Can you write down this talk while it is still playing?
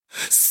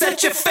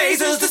Set your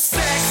phasers to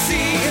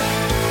sexy.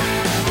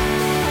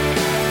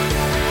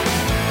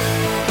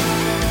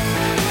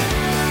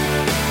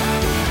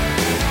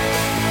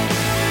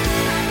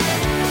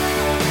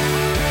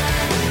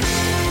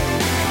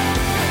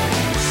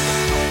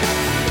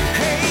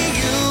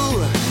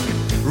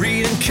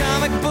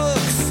 Comic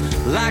books,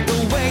 like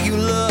the way you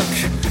look,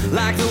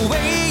 like the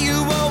way you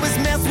always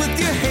mess with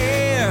your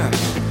hair.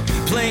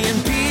 Playing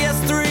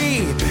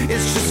PS3,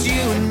 it's just you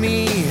and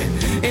me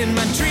in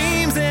my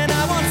dreams, and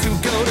I want to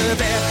go to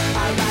there.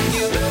 I like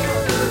you,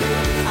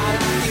 I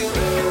like you,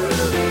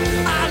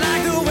 I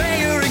like the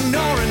way you're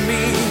ignoring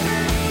me.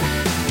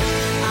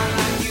 I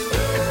like you,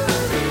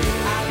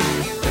 I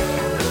like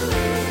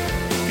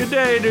you. Good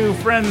day to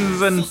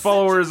friends and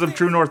followers of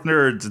True North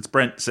Nerds. It's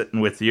Brent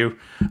sitting with you.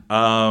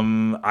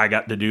 I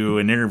got to do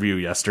an interview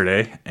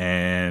yesterday,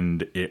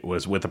 and it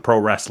was with a pro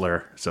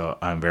wrestler, so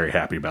I'm very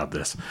happy about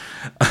this.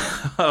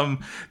 A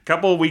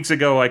couple of weeks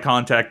ago, I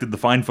contacted the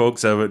fine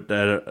folks at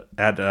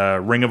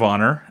Ring of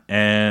Honor,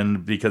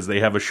 and because they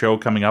have a show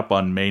coming up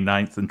on May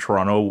 9th in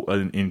Toronto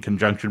in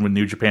conjunction with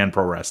New Japan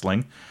Pro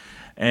Wrestling,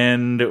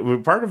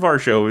 and part of our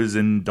show is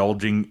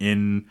indulging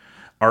in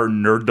our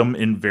nerddom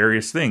in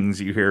various things.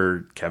 You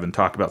hear Kevin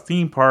talk about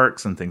theme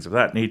parks and things of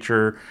that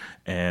nature,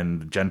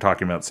 and Jen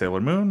talking about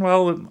Sailor Moon.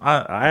 Well,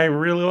 I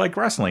really like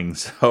wrestling,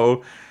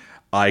 so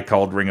I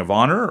called Ring of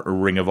Honor.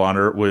 Ring of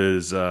Honor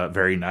was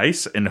very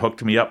nice and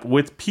hooked me up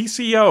with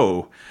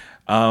PCO.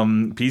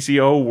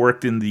 PCO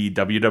worked in the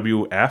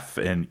WWF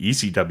and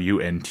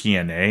ECW and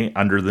TNA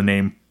under the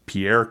name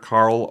Pierre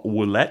Carl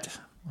Ouellet.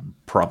 I'm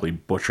probably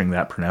butchering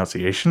that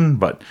pronunciation,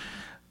 but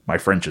my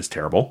French is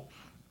terrible.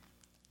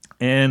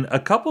 And a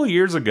couple of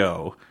years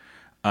ago,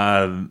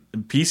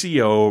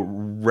 PCO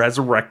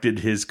resurrected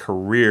his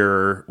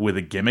career with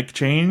a gimmick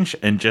change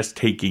and just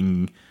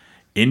taking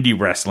indie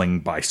wrestling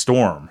by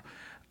storm.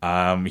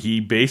 He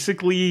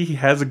basically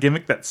has a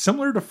gimmick that's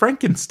similar to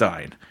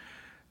Frankenstein.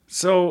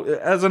 So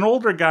as an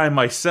older guy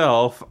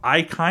myself,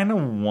 I kind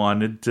of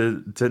wanted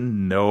to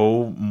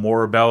know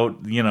more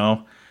about,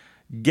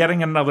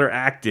 getting another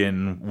act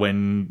in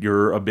when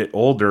you're a bit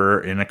older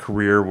in a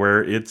career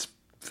where it's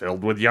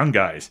filled with young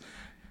guys.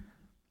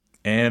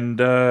 And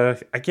I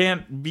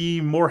can't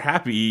be more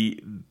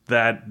happy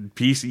that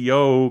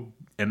PCO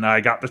and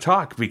I got to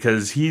talk,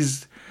 because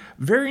he's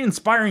very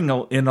inspiring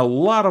in a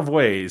lot of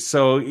ways.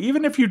 So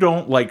even if you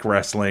don't like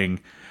wrestling,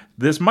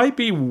 this might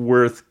be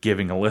worth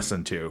giving a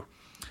listen to.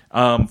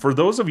 For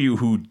those of you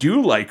who do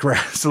like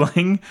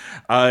wrestling,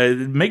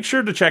 make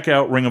sure to check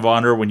out Ring of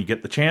Honor when you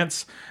get the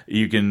chance.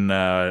 You can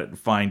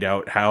find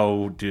out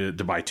how to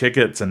buy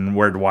tickets and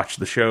where to watch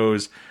the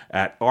shows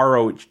at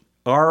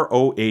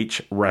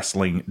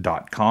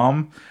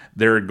ROHWrestling.com.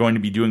 They're going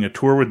to be doing a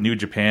tour with New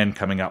Japan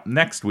coming up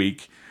next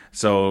week.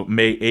 So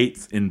May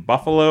 8th in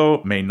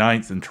Buffalo, May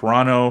 9th in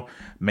Toronto,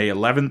 May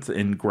 11th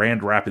in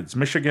Grand Rapids,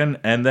 Michigan,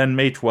 and then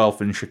May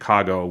 12th in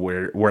Chicago,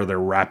 where they're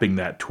wrapping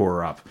that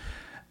tour up.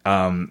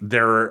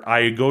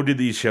 I go to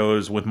these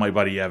shows with my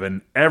buddy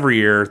Evan every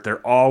year.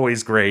 They're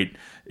always great.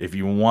 If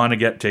you want to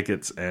get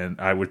tickets,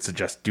 and I would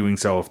suggest doing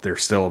so if they're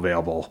still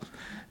available,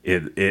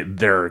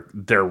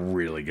 they're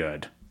really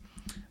good.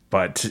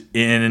 But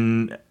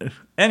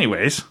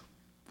anyways,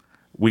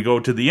 we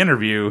go to the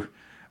interview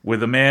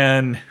with a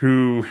man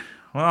who,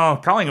 well,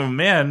 calling him a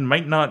man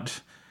might not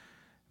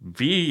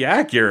be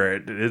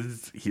accurate,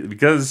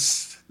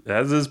 because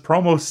as his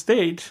promo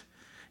state,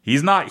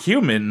 he's not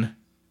human,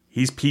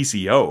 he's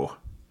PCO.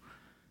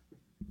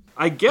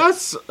 I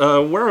guess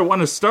where I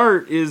want to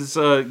start is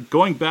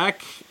going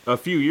back a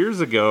few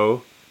years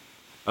ago.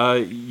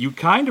 You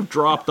kind of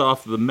dropped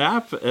off the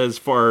map as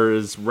far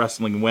as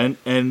wrestling went,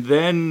 and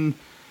then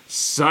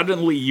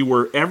suddenly you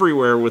were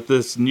everywhere with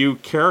this new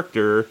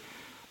character.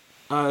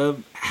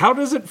 How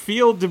does it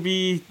feel to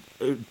be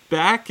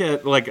back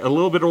at, like, a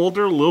little bit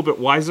older, a little bit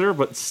wiser,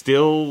 but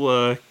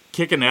still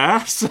kicking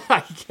ass,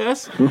 I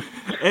guess?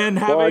 And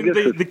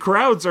having the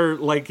crowds are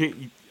like,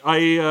 I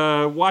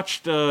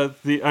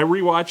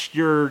rewatched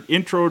your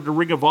intro to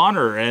Ring of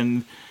Honor,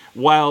 and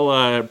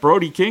while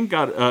Brody King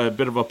got a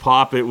bit of a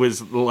pop, it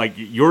was like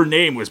your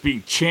name was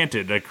being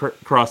chanted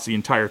across the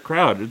entire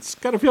crowd. It's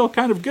got to feel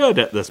kind of good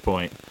at this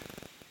point.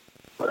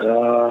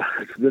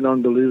 It's been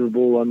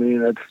unbelievable. I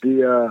mean,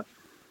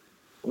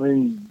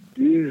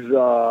 these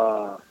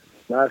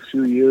last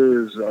few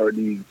years are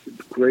the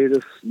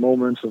greatest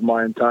moments of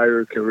my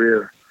entire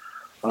career.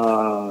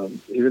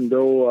 Even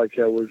though, I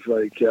was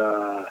a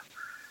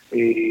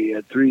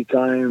 3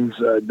 times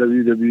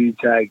WWE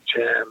Tag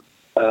Champ,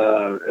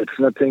 it's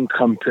nothing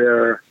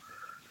compared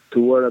to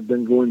what I've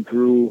been going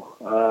through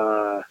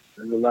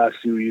in the last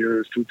few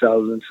years,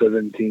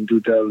 2017,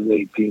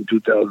 2018,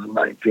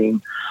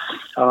 2019.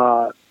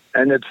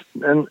 And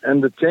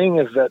the thing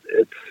is that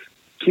it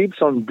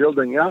keeps on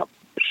building up,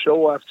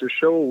 show after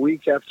show,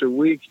 week after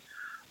week,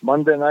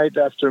 Monday night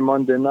after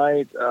Monday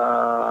night,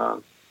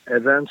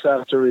 events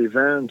after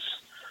events.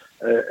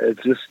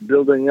 It's just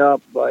building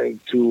up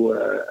to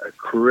a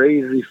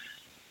crazy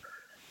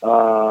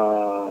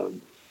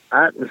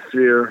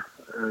atmosphere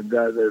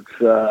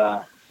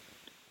that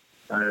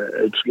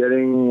it's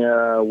getting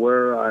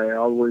where I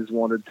always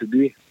wanted to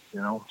be.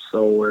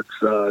 So it's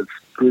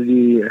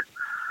pretty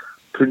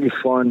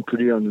fun,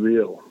 pretty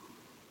unreal.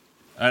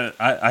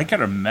 I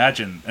can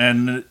imagine,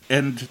 and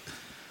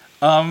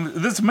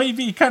this may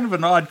be kind of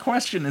an odd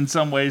question in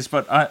some ways,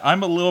 but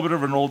I'm a little bit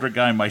of an older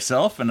guy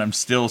myself, and I'm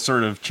still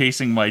sort of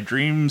chasing my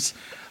dreams.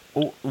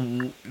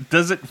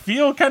 Does it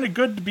feel kind of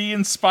good to be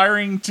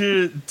inspiring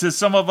to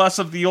some of us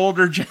of the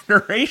older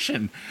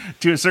generation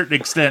to a certain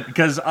extent?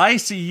 Because I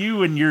see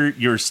you and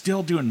you're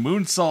still doing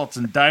moonsaults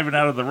and diving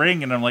out of the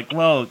ring, and I'm like,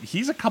 well,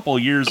 he's a couple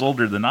of years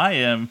older than I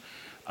am.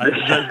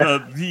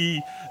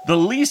 The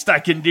least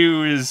I can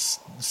do is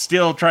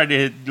still try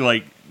to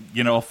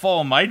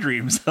follow my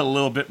dreams a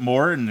little bit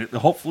more and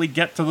hopefully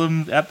get to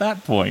them at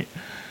that point.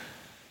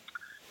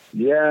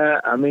 Yeah,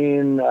 I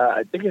mean,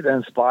 I think it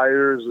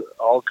inspires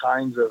all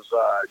kinds of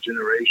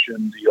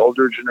generation, the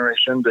older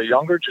generation, the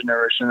younger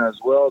generation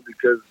as well,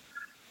 because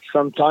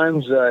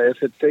sometimes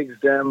if it takes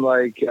them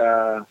if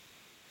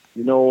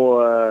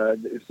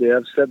they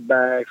have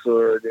setbacks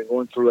or they're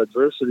going through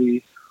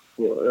adversity,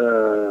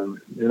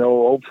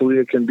 hopefully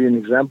it can be an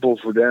example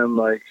for them,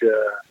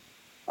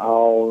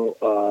 how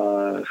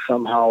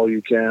somehow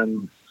you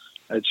can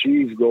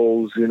achieve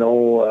goals,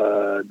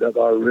 that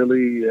are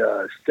really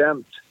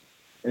stamped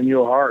in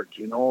your heart,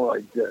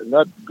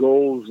 not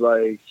goals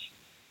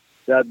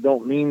that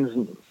don't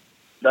mean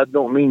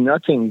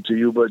nothing to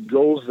you, but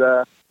goals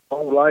that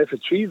are life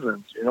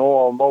achievements,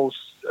 almost.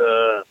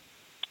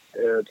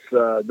 It's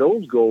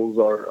those goals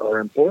are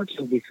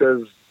important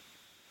because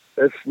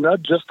it's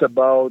not just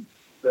about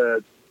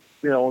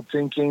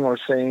thinking or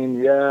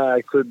saying, yeah,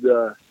 I could.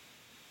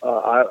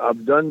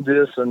 I've done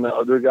this and the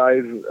other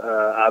guys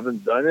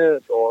haven't done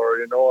it, or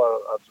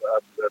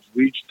I've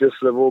reached this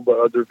level but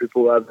other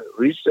people haven't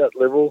reached that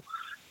level.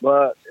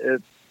 But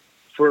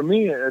for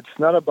me, it's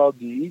not about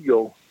the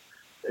ego.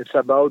 It's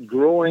about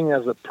growing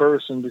as a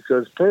person,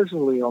 because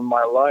personally on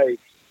my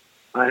life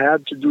I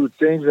had to do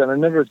things that I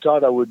never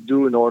thought I would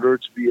do in order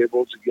to be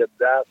able to get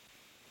that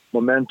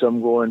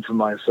momentum going for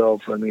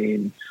myself. I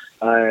mean,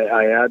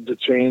 I had to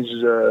change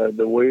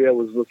the way I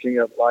was looking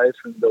at life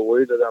and the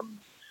way that I'm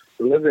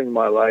living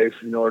my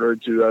life in order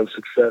to have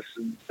success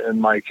in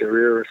my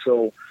career.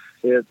 So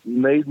it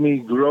made me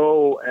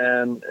grow,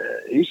 and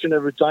each and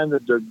every time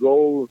that the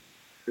goal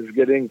is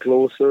getting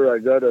closer, I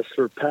got to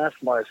surpass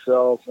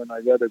myself and I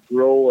got to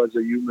grow as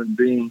a human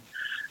being.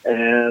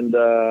 And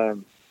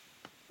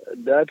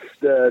that's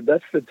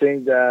the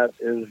thing that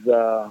is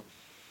the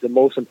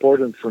most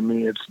important for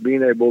me. It's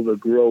being able to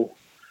grow,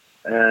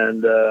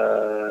 and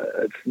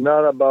it's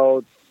not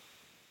about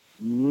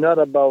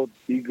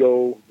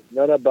ego,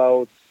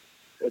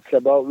 it's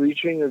about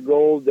reaching a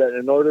goal that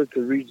in order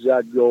to reach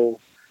that goal,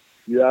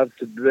 you have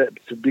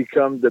to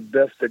become the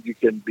best that you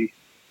can be.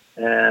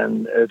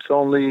 And it's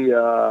only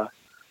the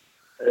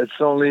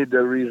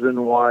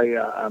reason why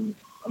I'm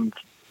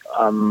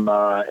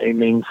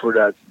aiming for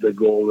the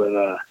goal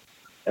that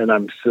and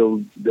I'm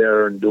still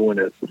there and doing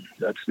it.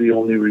 That's the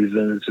only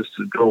reason. It's just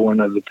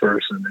growing as a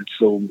person. It's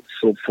so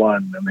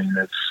fun. I mean,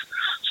 it's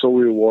so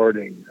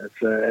rewarding.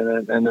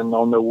 And then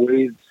on the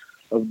way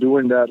of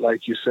doing that,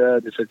 like you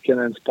said, if it can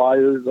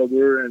inspire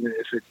others and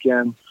if it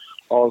can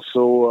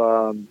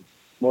also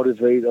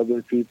motivate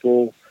other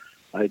people,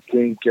 I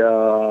think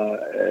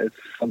it's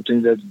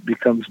something that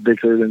becomes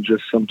bigger than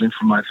just something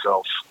for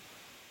myself.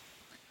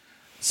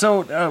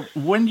 So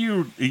when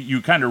you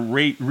kind of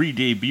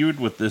re-debuted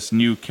with this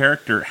new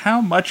character,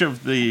 how much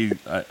of the,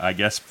 I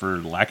guess for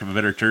lack of a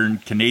better term,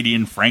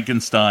 Canadian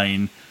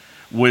Frankenstein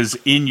was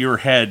in your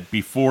head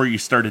before you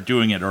started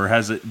doing it? Or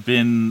has it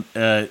been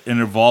an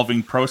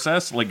evolving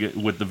process, like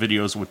with the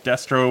videos with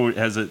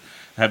Destro?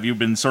 Have you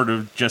been sort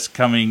of just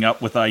coming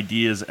up with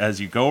ideas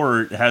as you go,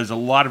 or has a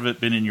lot of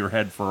it been in your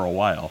head for a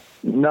while?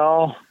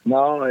 No,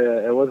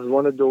 it was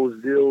one of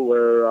those deals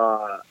where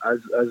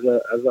as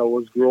I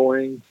was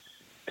growing,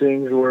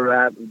 things were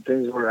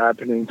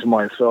happening to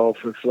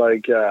myself. It's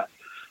like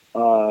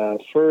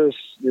first,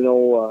 I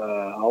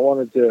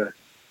wanted to.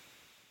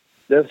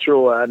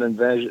 Destro had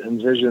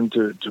envisioned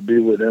to be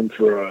with him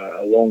for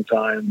a long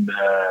time.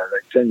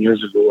 Like 10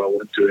 years ago, I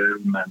went to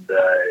him and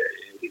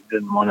he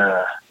didn't want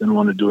to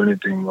do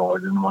anything, or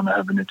didn't want to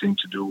have anything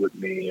to do with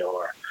me,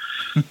 or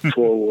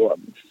for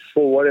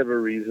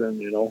whatever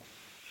reason,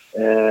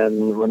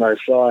 And when I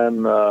saw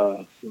him,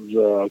 it was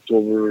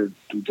October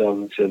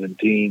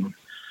 2017.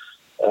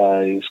 He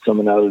was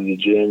coming out of the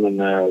gym, and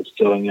I was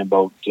telling him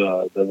about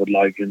that I would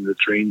like him to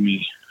train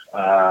me,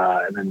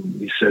 and then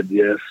he said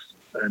yes,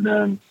 and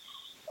then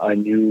I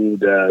knew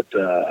that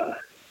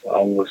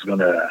I was going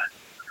to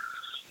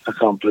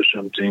accomplish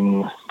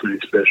something pretty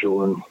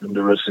special in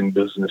the wrestling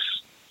business.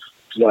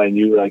 So I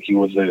knew he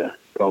was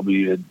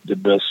probably the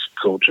best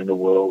coach in the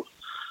world,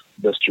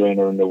 best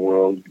trainer in the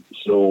world.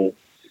 So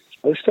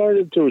I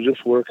started to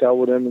just work out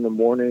with him in the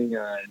morning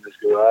in his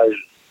garage,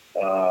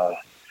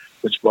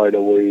 which, by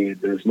the way,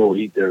 there's no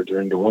heat there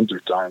during the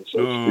winter time,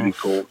 so it's pretty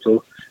cold.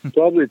 So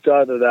probably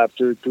thought that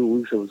after 2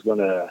 weeks I was going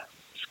to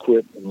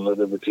quit and let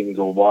everything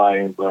go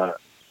by, but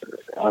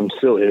I'm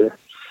still here.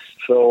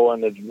 So,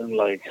 and it's been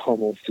like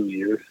almost 2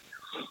 years.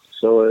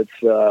 So it's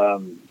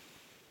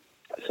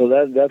so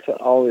that's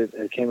how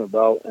it came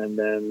about. And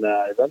then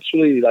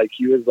eventually, like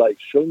he was like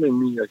filming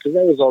me because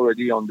I was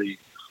already on the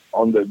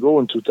go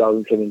in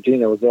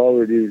 2017. I was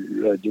already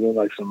doing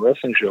like some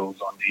wrestling shows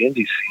on the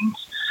indie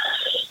scenes.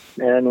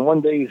 And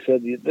one day he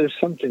said, "There's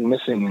something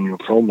missing in your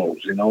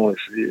promos, you know."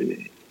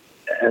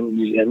 And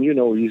you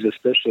know he's a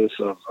specialist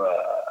of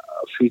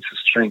feats of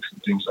strength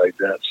and things like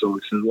that. So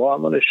he said, "Well,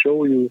 I'm going to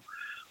show you.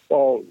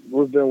 Well,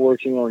 we've been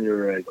working on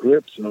your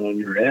grips and on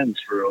your ends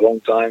for a long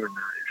time, and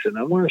he said,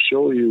 I'm going to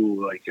show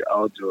you like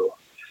how to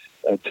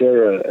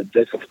tear a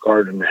deck of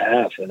cards in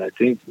half. And I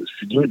think if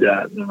you do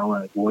that, you know,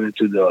 and going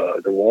into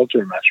the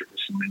Walter match at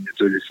WrestleMania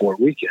 34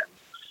 weekend,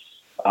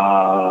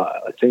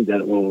 I think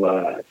that will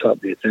top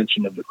the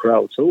attention of the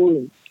crowd. So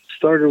we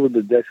started with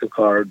the deck of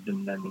cards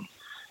and then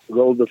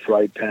rolled the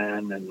fry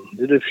pan and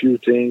did a few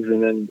things.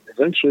 And then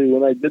eventually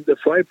when I did the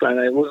fry pan,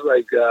 I was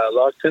like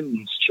locked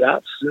in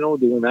straps, you know,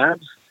 doing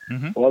abs.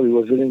 While he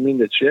was hitting me in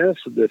the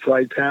chest with the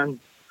fry pan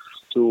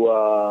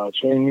to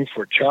train me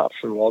for chops,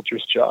 for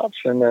Walter's chops.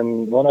 And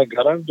then when I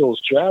got out of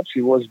those chops, he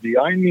was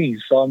behind me. He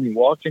saw me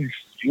walking. He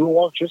said, "You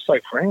walk just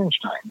like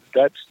Frankenstein.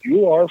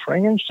 You are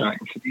Frankenstein."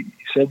 He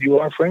said, "You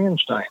are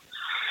Frankenstein."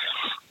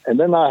 And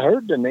then I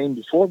heard the name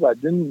before, but I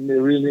didn't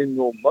really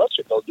know much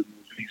about the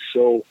movie.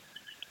 So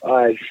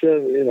I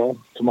said, you know,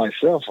 to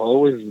myself, I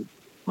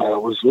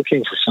was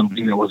looking for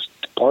something that was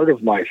part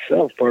of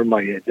myself, part of my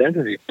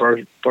identity,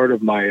 part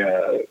of my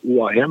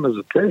who I am as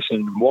a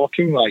person.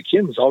 Walking like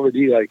him is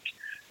already like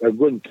a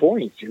good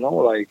point, you know,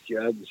 like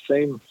the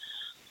same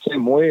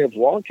way of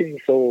walking,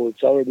 so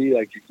it's already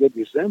like a good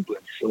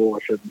resemblance. So I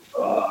said,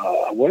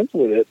 I went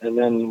with it, and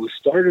then we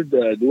started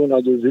doing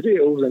other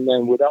videos, and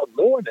then without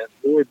knowing it,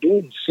 we were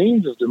doing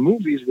scenes of the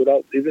movies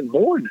without even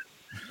knowing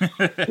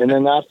it. And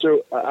then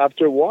after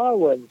a while,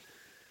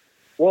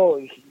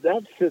 well,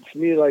 that fits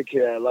me like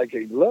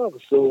a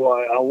glove. So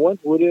I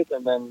went with it,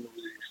 and then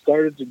we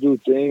started to do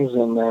things,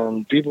 and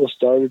then people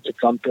started to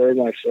compare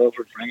myself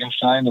with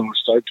Frankenstein, and we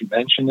started to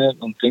mention it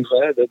and things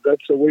like that.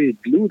 That's the way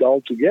it glued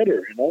all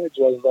together. You know, it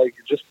was like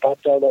it just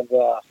popped out of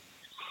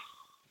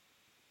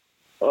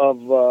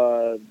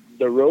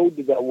the road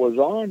that was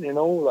on. You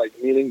know,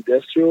 like meeting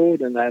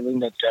Deathstroke and having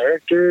that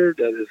character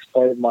that is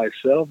part of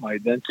myself, my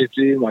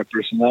identity, my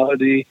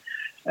personality.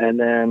 And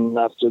then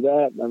after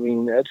that, I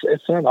mean,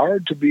 it's not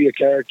hard to be a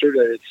character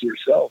that it's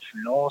yourself,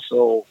 you know.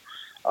 So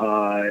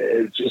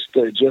it's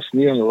just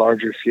me on a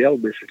larger scale.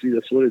 Basically,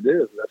 that's what it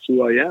is. That's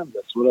who I am.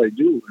 That's what I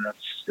do.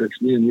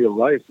 That's me in real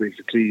life,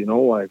 basically. You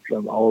know,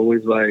 I'm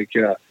always like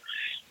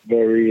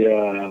very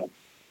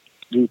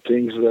do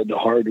things the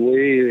hard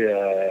way,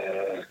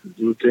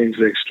 do things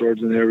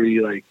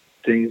extraordinary, like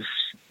things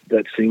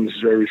that seems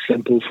very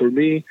simple for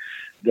me,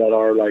 that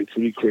are like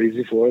pretty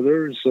crazy for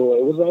others. So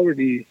it was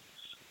already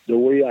the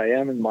way I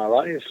am in my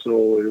life,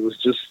 so it was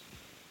just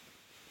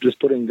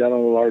putting that on a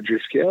larger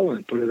scale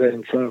and put it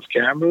in front of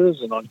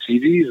cameras and on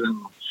TVs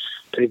and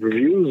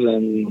pay-per-views,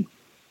 and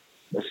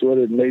that's what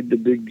it made the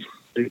big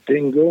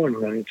thing going.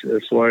 Right?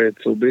 That's why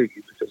it's so big,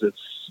 because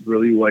it's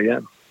really who I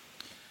am.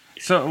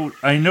 So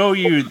I know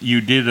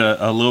you did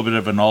a little bit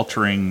of an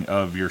altering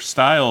of your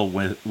style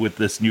with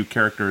this new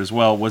character as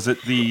well. Was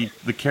it the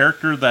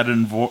character that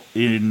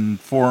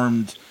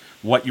informed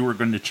what you were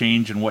going to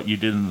change and what you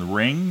did in the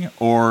ring,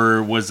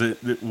 or was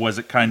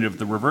it kind of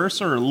the reverse,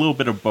 or a little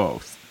bit of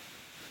both?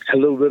 A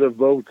little bit of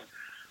both.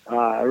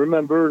 I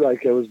remember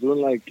like I was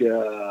doing like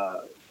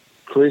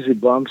crazy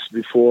bumps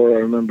before.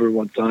 I remember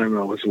one time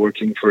I was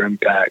working for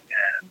Impact,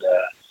 and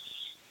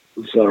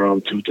it was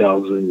around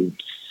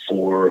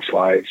 2004 or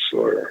 5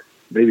 or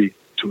maybe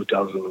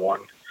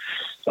 2001.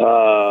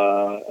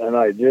 And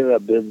I did a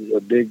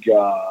big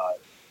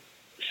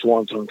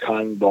Swanton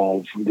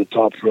cannonball from the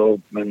top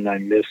rope, and I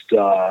missed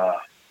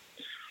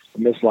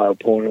my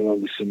opponent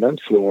on the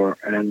cement floor.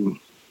 And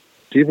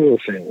people were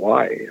saying,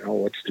 "Why? You know,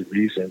 what's the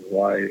reason?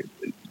 Why?"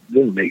 It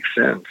didn't make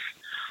sense.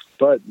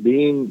 But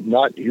being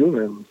not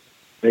human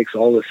makes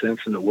all the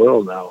sense in the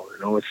world now. You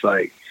know, it's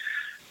like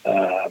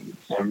I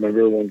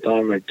remember one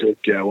time I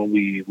took when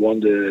we won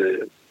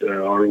the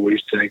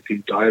ROH tag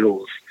team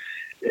titles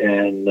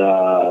in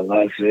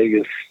Las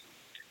Vegas,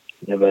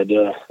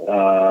 Nevada.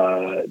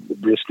 The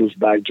Briscoes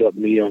backdropped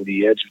me on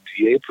the edge of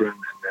the apron,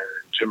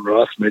 and Jim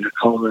Ross made a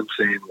comment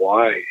saying,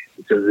 "Why?"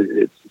 Because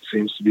it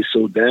seems to be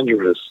so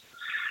dangerous.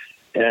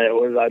 And it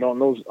was, I don't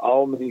know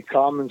how many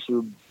comments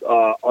were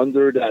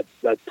under that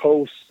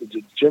post,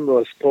 the Jim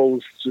Ross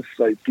post, just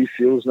like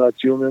PCO's not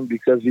human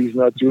because he's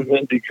not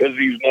human because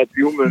he's not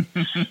human.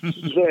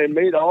 So it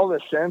made all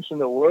the sense in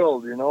the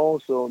world, you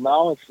know. So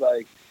now it's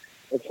like,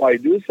 if I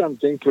do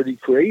something pretty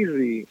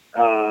crazy,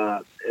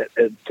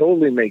 it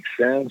totally makes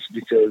sense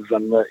because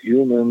I'm not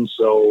human.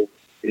 So,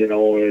 you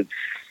know, it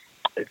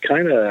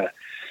kind of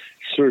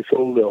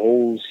circled the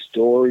whole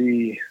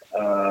story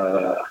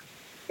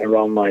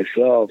around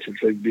myself.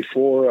 It's like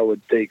before I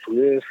would take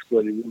risks,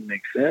 but it wouldn't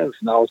make sense.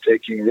 Now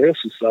taking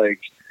risks is like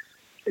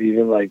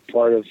even like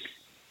part of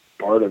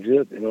part of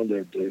it. You know,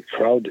 the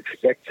crowd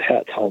expects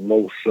that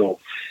almost. So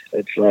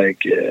it's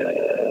like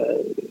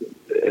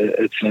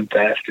it's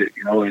fantastic.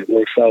 You know, it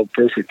works out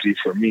perfectly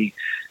for me,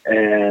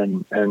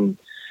 and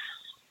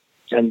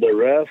the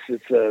rest,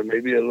 it's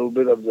maybe a little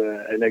bit of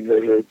an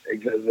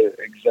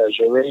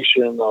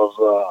exaggeration of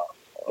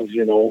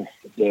you know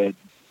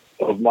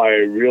of my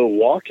real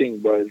walking,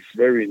 but it's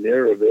very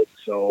near of it.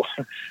 So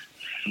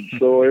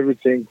so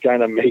everything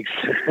kind of makes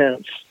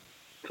sense.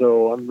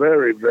 So I'm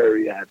very,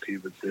 very happy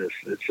with this.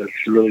 It's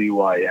really who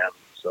I am.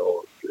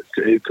 So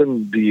it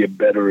couldn't be a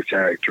better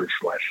character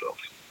for myself.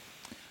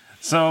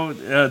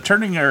 So,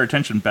 turning our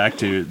attention back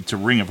to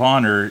Ring of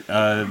Honor,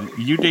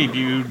 you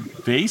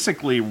debuted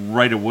basically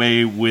right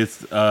away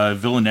with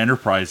Villain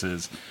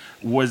Enterprises.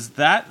 Was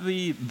that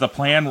the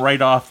plan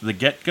right off the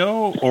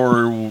get-go,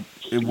 or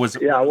was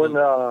it? Yeah, when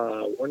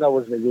I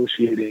was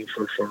negotiating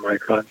for my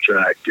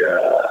contract,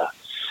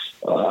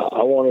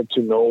 I wanted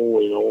to know,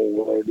 you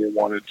know, where they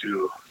wanted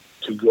to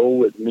go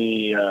with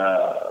me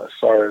as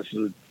far as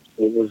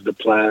what was the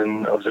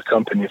plan of the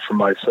company for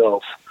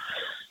myself.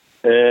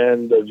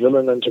 And the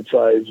Villain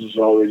Enterprise was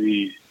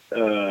already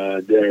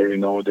there. You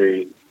know,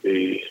 they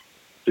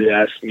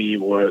asked me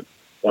what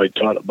I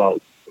thought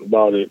about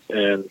it,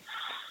 and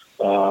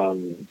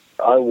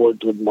I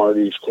worked with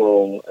Marty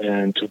Scurll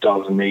in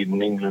 2008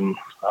 in England.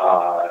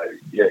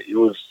 Yeah, he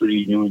was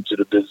pretty new to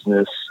the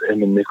business,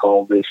 him and Nick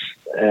Aldis,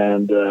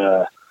 and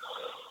I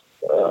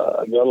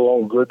got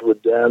along good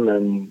with them.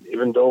 And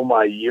even though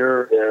my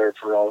year there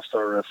for All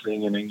Star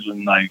Wrestling in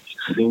England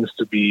seems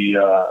to be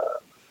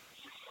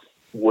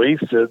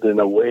wasted in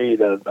a way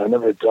that I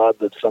never thought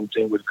that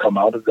something would come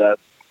out of that,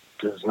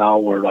 because now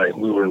we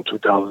were in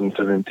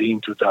 2017,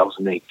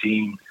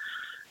 2018,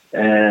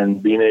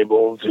 and being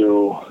able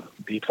to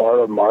be part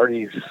of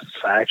Marty's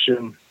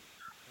faction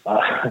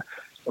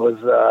was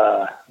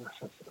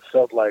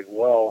felt like,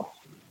 well,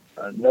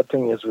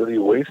 nothing is really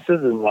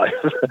wasted in life.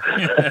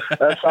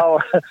 That's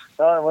how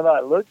when I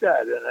looked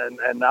at it,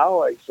 and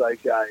now it's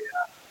like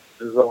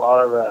there's a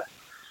lot of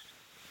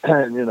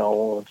you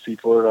know,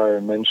 people are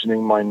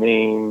mentioning my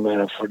name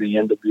for the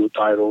NWO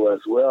title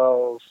as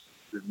well,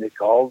 Nick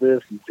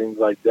Aldis and things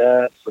like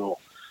that. So,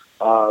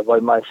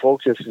 but my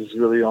focus is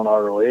really on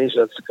ROH.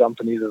 That's the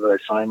company that I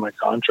signed my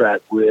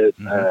contract with.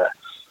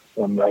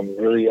 I'm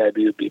really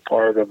happy to be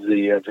part of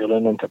the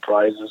Villain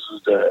Enterprises.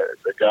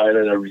 The guy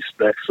that I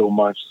respect so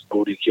much is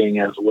Brody King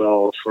as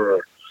well,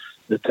 for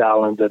the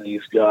talent that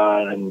he's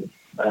got and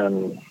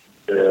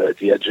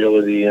the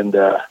agility and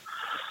the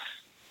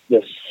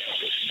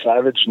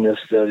savageness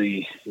that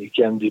he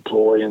can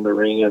deploy in the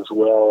ring as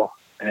well.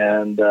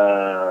 And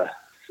so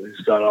he's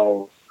got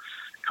all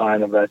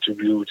kind of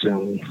attributes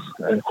and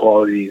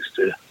qualities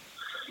to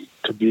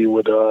be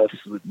with us,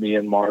 with me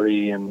and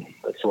Marty, and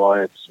that's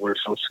why we're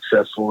so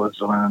successful as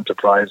Villain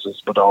Enterprises.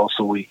 But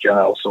also we can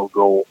also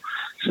go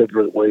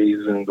separate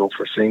ways and go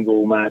for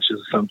single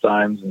matches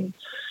sometimes and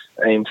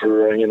aim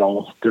for, you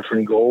know,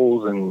 different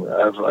goals, and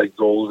have like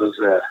goals as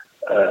a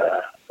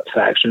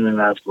faction, and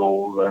have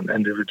goals and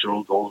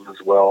individual goals as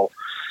well.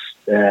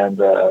 And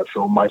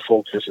so my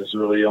focus is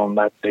really on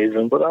Matt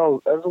Taven, but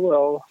as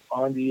well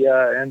on the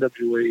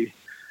NWA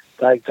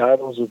tag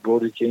titles with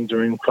Brody King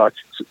during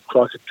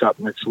Crockett Cup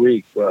next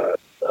week. But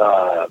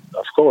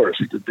of course,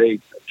 the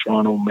date,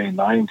 Toronto, May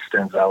 9th,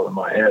 stands out in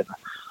my head.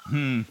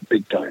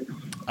 Big time.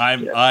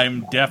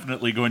 I'm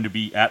definitely going to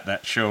be at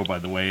that show, by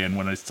the way. And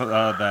when I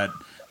saw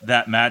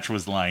that match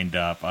was lined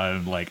up,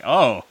 I'm like,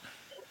 oh,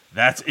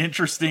 that's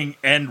interesting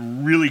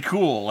and really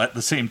cool at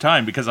the same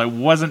time, because I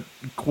wasn't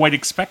quite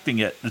expecting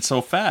it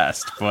so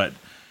fast. But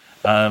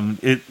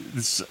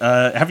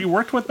have you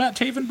worked with Matt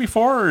Taven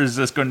before, or is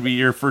this going to be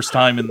your first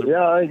time in the?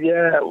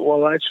 Yeah.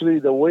 Well, actually,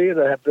 the way it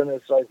happened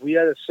is like we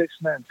had a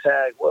 6-man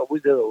tag. Well, we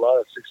did a lot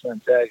of 6-man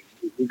tags.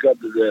 We got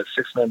the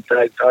 6-man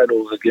tag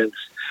titles against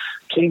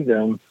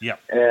Kingdom. Yeah.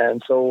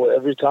 And so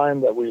every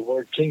time that we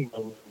worked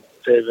Kingdom,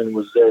 Taven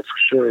was there for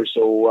sure.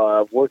 So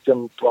I've worked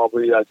him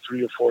probably like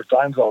 3 or 4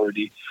 times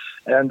already.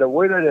 And the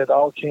way that it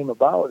all came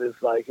about is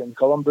like in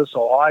Columbus,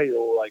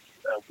 Ohio, like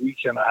a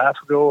week and a half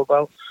ago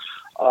about.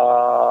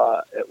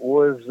 It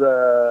was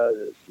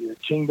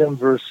Kingdom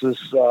versus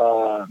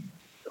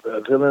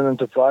Villain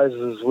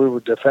Enterprises. We were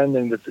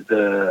defending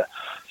the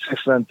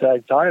 6-man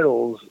tag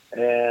titles,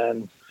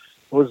 and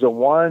it was the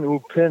one who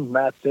pinned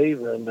Matt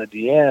Taven at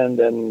the end,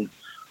 and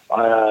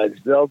his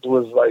belt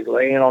was like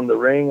laying on the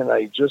ring, and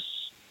I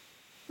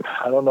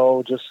don't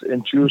know, just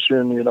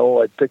intuition, you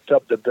know, I picked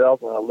up the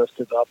belt and I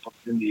lifted up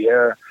in the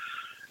air,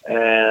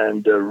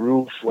 and the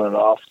roof went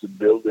off the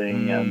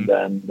building. And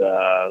then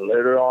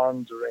later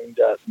on during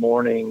that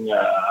morning,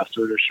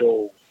 after the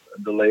show,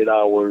 the late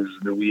hours,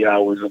 the wee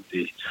hours of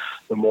the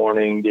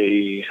morning,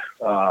 they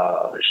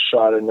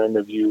shot an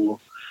interview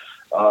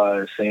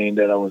saying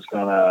that I was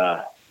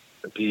gonna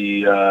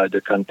be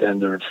the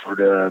contender for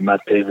the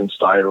Matt Taven's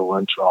title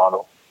in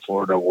Toronto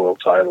for the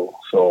world title.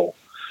 So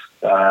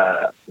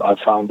I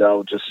found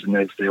out just the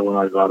next day when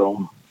I got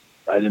home.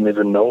 I didn't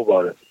even know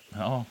about it.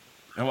 Oh,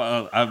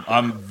 well,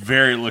 I'm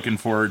very looking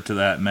forward to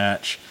that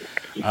match.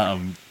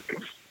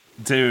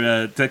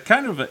 to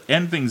kind of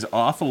end things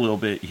off a little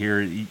bit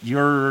here,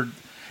 you're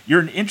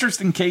an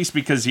interesting case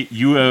because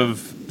you have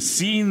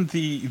seen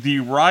the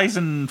rise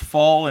and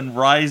fall and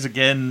rise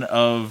again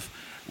of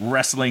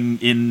wrestling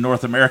in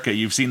North America.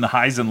 You've seen the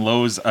highs and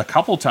lows a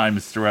couple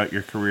times throughout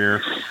your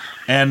career,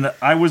 and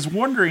I was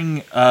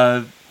wondering,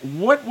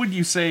 what would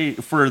you say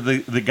for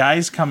the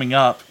guys coming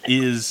up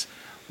is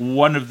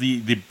one of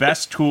the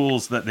best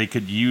tools that they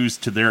could use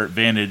to their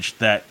advantage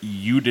that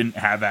you didn't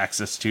have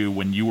access to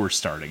when you were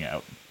starting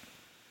out?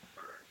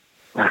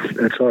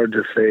 It's hard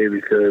to say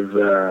because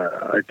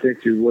I think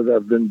what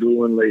I've been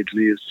doing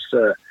lately is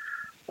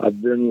I've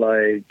been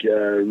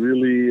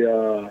really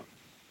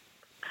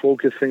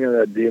focusing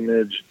on the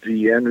image,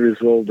 the end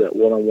result, that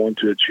what I want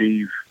to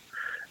achieve.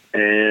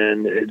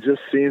 And it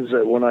just seems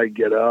that when I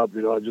get up,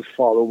 I just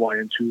follow my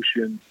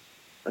intuition,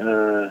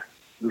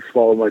 just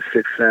follow my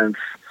sixth sense,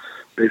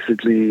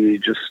 basically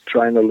just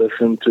trying to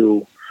listen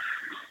to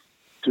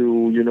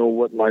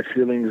what my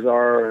feelings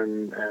are,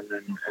 and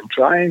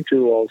trying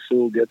to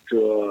also get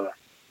to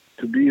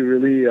be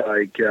really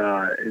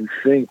in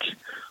sync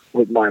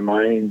with my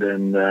mind,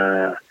 and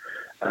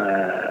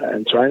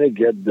trying to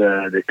get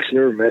the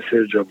clear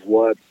message of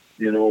what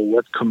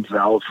comes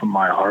out from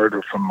my heart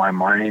or from my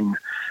mind,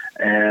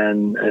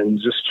 and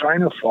just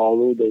trying to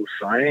follow those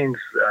signs.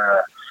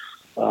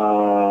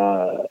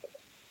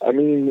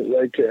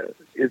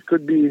 It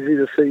could be easy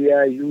to say,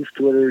 yeah, use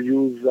Twitter,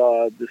 use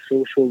the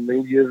social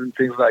medias and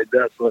things like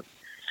that, but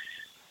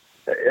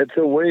it's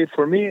a way,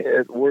 for me,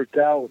 it worked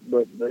out,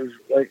 but there's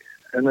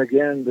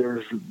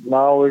there's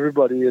now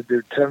everybody, there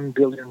are 10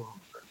 billion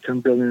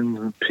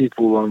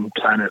people on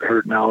planet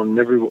Earth now, and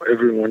every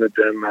one of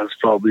them has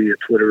probably a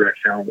Twitter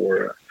account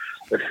or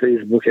a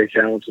Facebook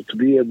account. So to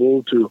be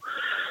able to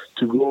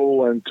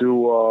go and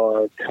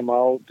to come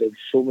out of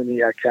so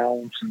many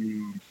accounts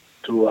and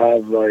to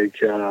have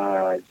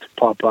to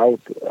pop out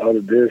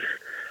of this,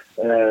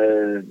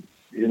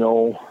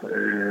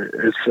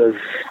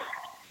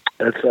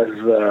 it's as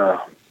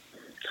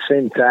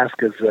same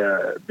task as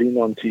being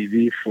on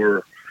TV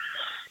for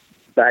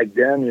back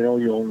then.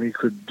 You only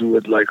could do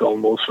it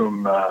almost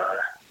from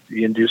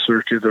the indie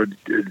circuit or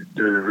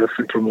the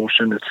wrestling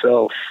promotion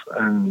itself,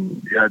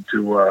 and you had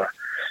to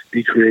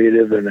be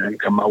creative and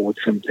come out with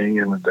something,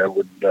 and that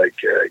would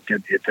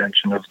get the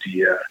attention of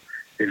the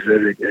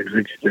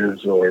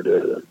executives or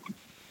the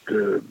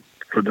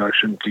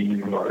production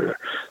team or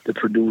the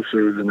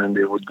producers, and then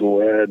they would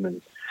go ahead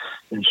and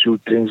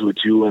shoot things with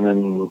you, and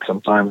then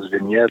sometimes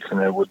vignettes,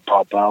 and it would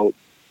pop out.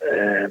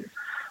 And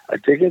I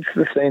think it's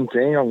the same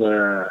thing on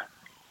the,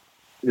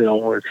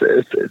 it's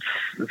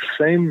the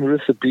same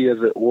recipe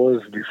as it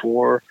was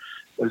before.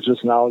 It's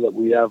just now that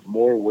we have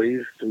more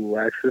ways to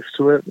access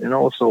to it,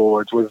 so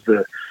it was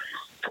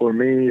for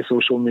me,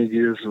 social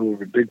media is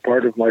a big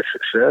part of my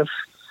success.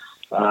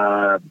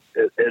 It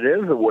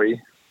is a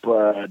way,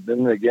 but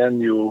then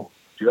again, you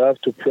have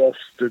to press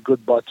the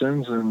good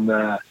buttons, and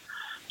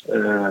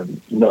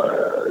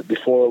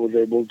before I was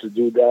able to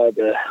do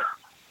that,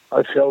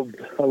 I failed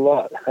a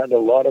lot. I had a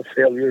lot of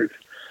failures.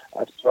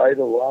 I've tried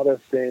a lot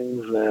of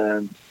things,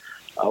 and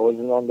I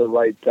wasn't on the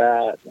right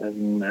path,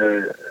 and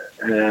I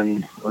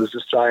was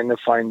just trying to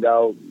find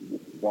out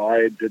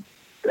why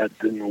that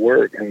didn't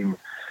work, and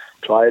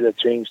try to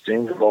change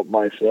things about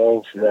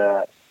myself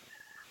that.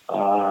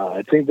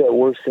 I think the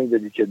worst thing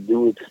that you can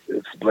do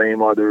is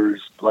blame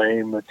others,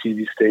 blame a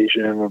TV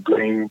station, or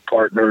blame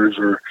partners,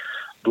 or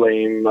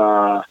blame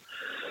the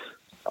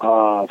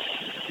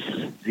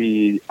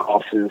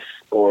office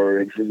or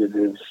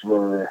executives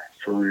for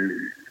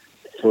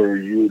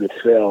you to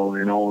fail.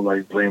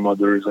 Blame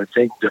others. I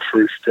think the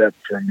first step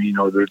for me, in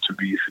order to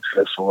be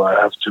successful, I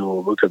have to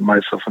look at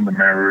myself in the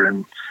mirror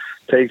and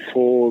take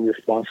full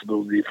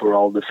responsibility for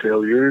all the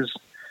failures,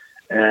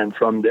 and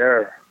from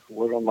there,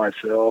 work on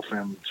myself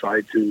and try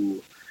to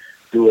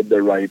do it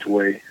the right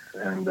way,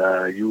 and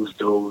use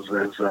those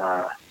as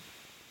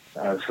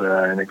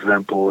an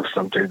example of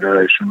something that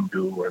I shouldn't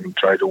do, and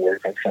try to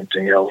work on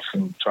something else,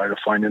 and try to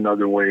find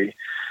another way,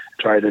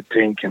 try to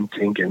think and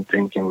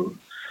to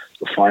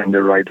find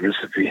the right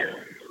recipe.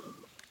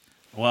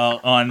 Well,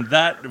 on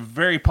that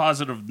very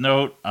positive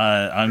note,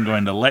 I'm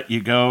going to let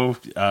you go.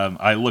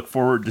 I look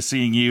forward to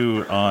seeing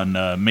you on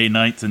May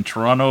 9th in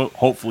Toronto,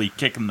 hopefully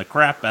kicking the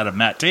crap out of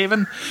Matt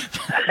Taven.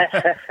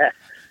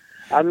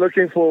 I'm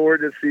looking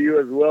forward to see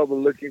you as well, but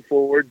looking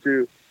forward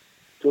to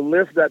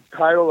lift that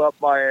title up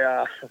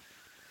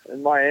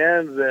in my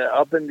hands,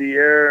 up in the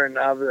air, and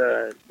have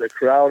the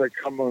crowd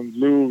come on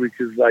blue,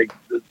 because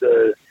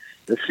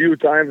the few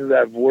times that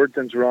I've worked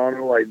in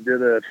Toronto, I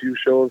did a few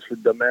shows for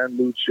Demand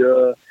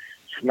Lucha,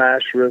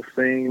 Smash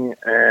Wrestling,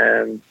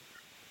 and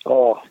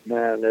oh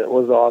man, it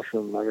was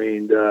awesome. I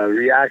mean, the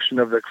reaction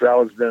of the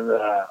crowd's been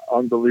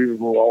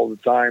unbelievable all the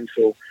time.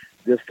 So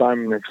this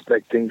time I'm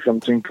expecting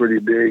something pretty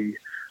big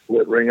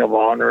with Ring of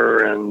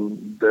Honor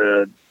and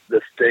the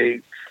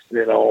stakes,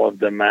 of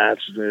the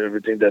match and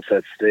everything that's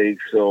at stake.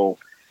 So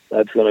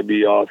that's going to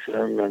be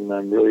awesome, and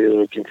I'm really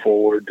looking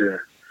forward to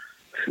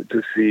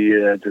see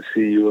you and to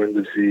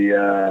see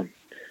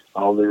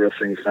all the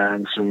wrestling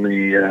fans from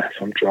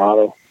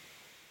Toronto.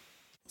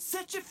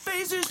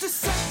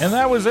 And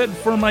that was it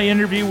for my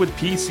interview with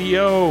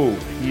PCO.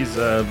 He's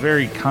a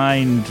very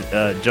kind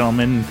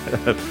gentleman.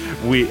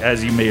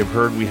 As you may have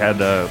heard, we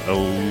had a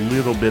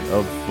little bit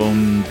of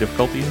phone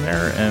difficulty in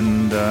there,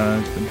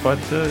 but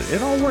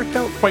it all worked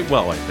out quite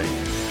well, I think.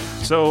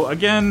 So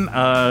again,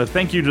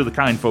 thank you to the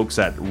kind folks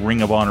at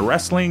Ring of Honor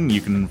Wrestling.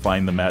 You can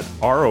find them at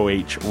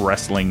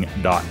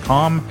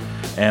rohwrestling.com.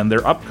 And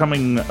their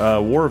upcoming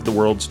War of the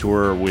Worlds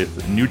tour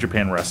with New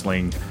Japan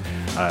Wrestling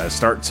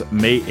starts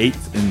May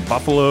 8th in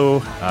Buffalo,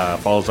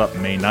 follows up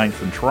May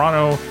 9th in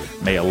Toronto,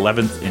 May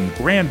 11th in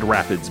Grand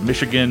Rapids,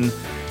 Michigan,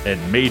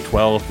 and May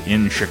 12th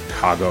in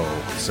Chicago.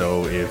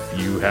 So if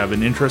you have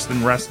an interest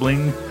in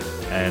wrestling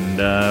and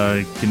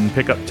can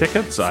pick up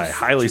tickets, I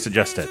highly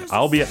suggest it.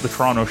 I'll be at the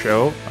Toronto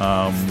show.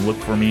 Look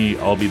for me.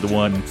 I'll be the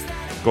one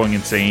going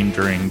insane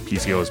during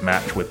PCO's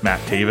match with Matt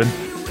Taven.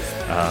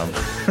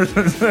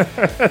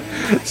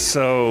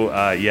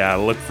 Yeah,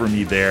 look for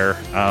me there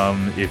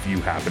if you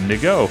happen to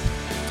go.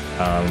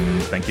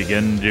 Thank you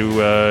again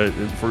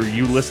for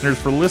you listeners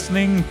for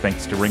listening.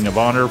 Thanks to Ring of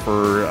Honor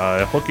for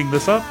hooking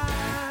this up.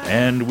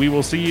 And we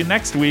will see you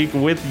next week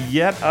with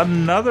yet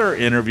another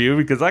interview,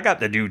 because I got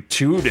to do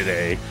 2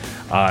 today.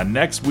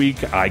 Next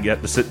week, I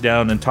get to sit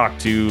down and talk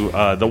to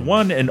the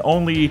one and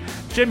only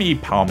Jimmy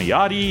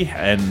Palmiotti,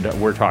 and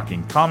we're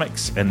talking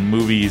comics and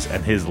movies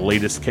and his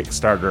latest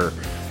Kickstarter.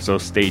 So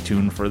stay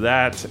tuned for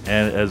that,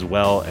 and as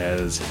well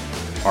as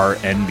our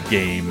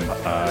Endgame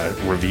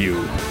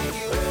review.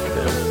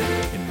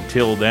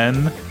 Until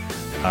then,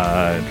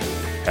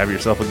 have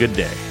yourself a good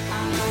day.